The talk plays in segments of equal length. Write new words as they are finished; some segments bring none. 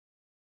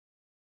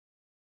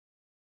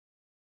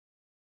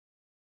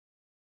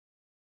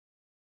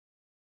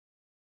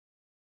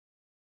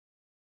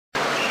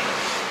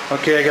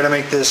Okay, I gotta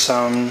make this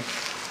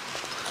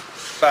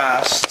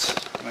fast.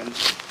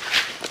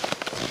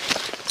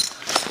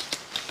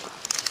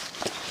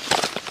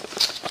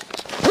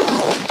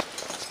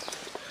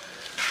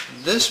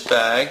 This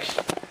bag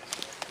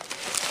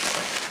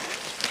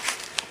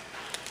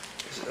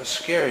is a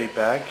scary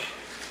bag.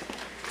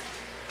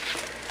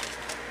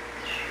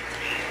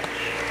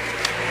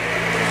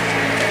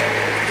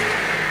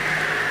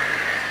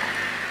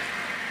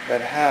 That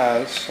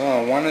has,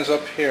 oh, one is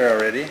up here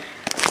already,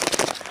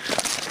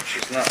 which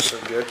is not so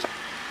good.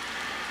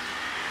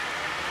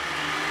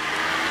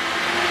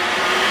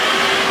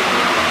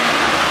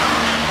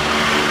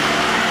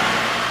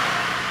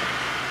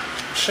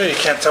 I'm sure you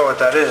can't tell what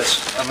that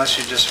is, unless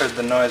you just heard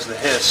the noise, the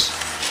hiss.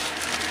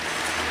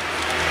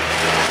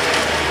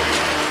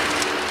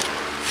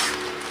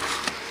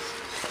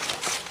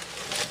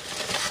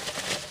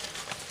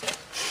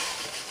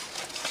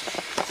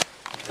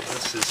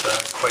 This is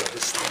quite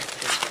distinct.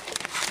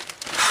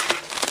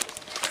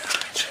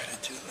 Try to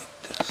do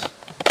like this.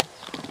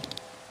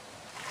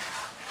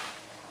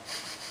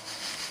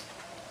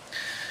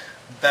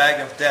 Bag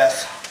of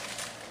death.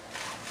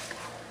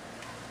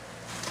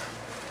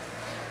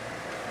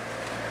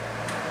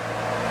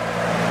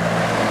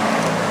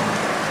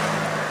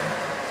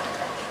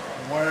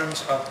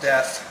 Worms of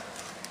death.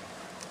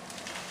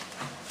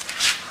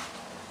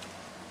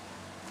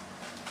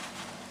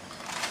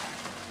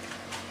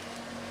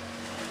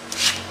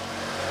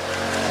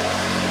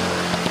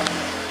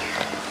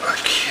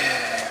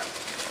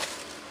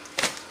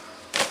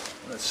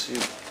 Let's see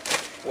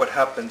what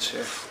happens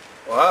here.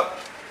 Well,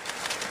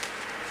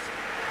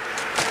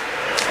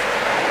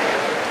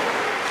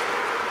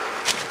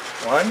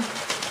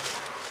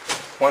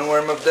 one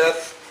worm of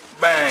death,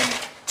 bang,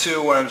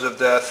 2 worms of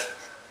death.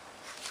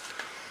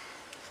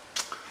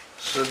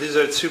 So these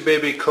are 2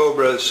 baby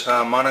cobras,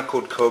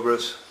 Monocellate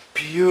Cobras.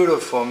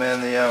 Beautiful,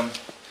 man. The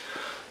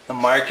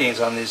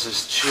markings on these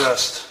is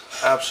just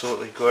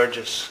absolutely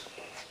gorgeous.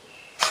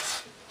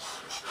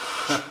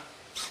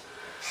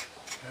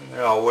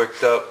 They're all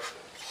worked up.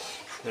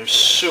 They're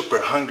super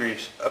hungry,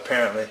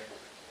 apparently.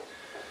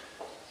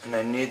 And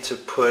I need to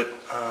put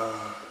a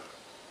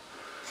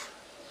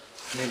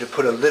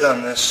lid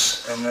on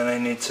this, and then I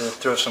need to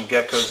throw some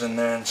geckos in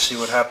there and see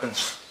what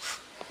happens.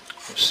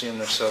 They're seeing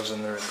themselves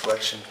in the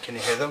reflection. Can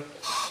you hear them?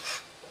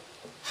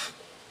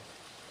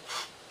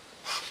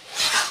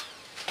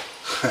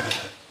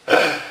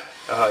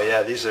 Oh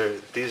yeah, these are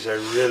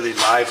really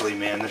lively,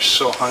 man. They're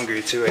so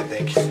hungry too, I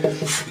think.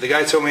 The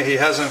guy told me he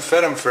hasn't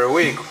fed them for a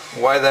week.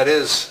 Why that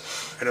is,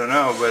 I don't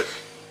know, but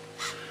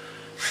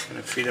I'm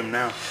gonna feed them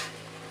now.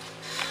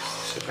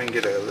 See if I can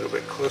get a little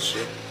bit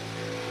closer.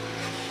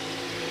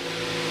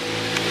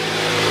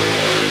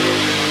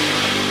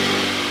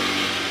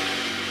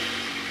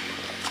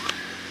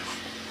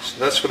 So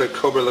that's what a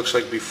cobra looks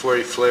like before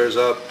he flares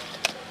up.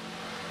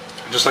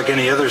 Just like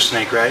any other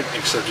snake, right?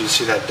 Except you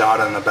see that dot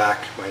on the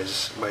back by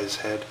his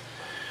head.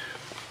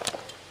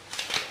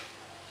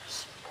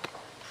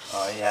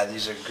 Oh yeah,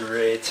 these are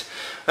great.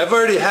 I've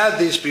already had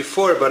these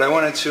before, but I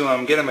wanted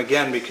to get them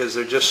again because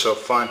they're just so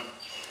fun.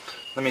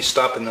 Let me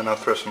stop and then I'll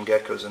throw some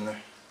geckos in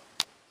there.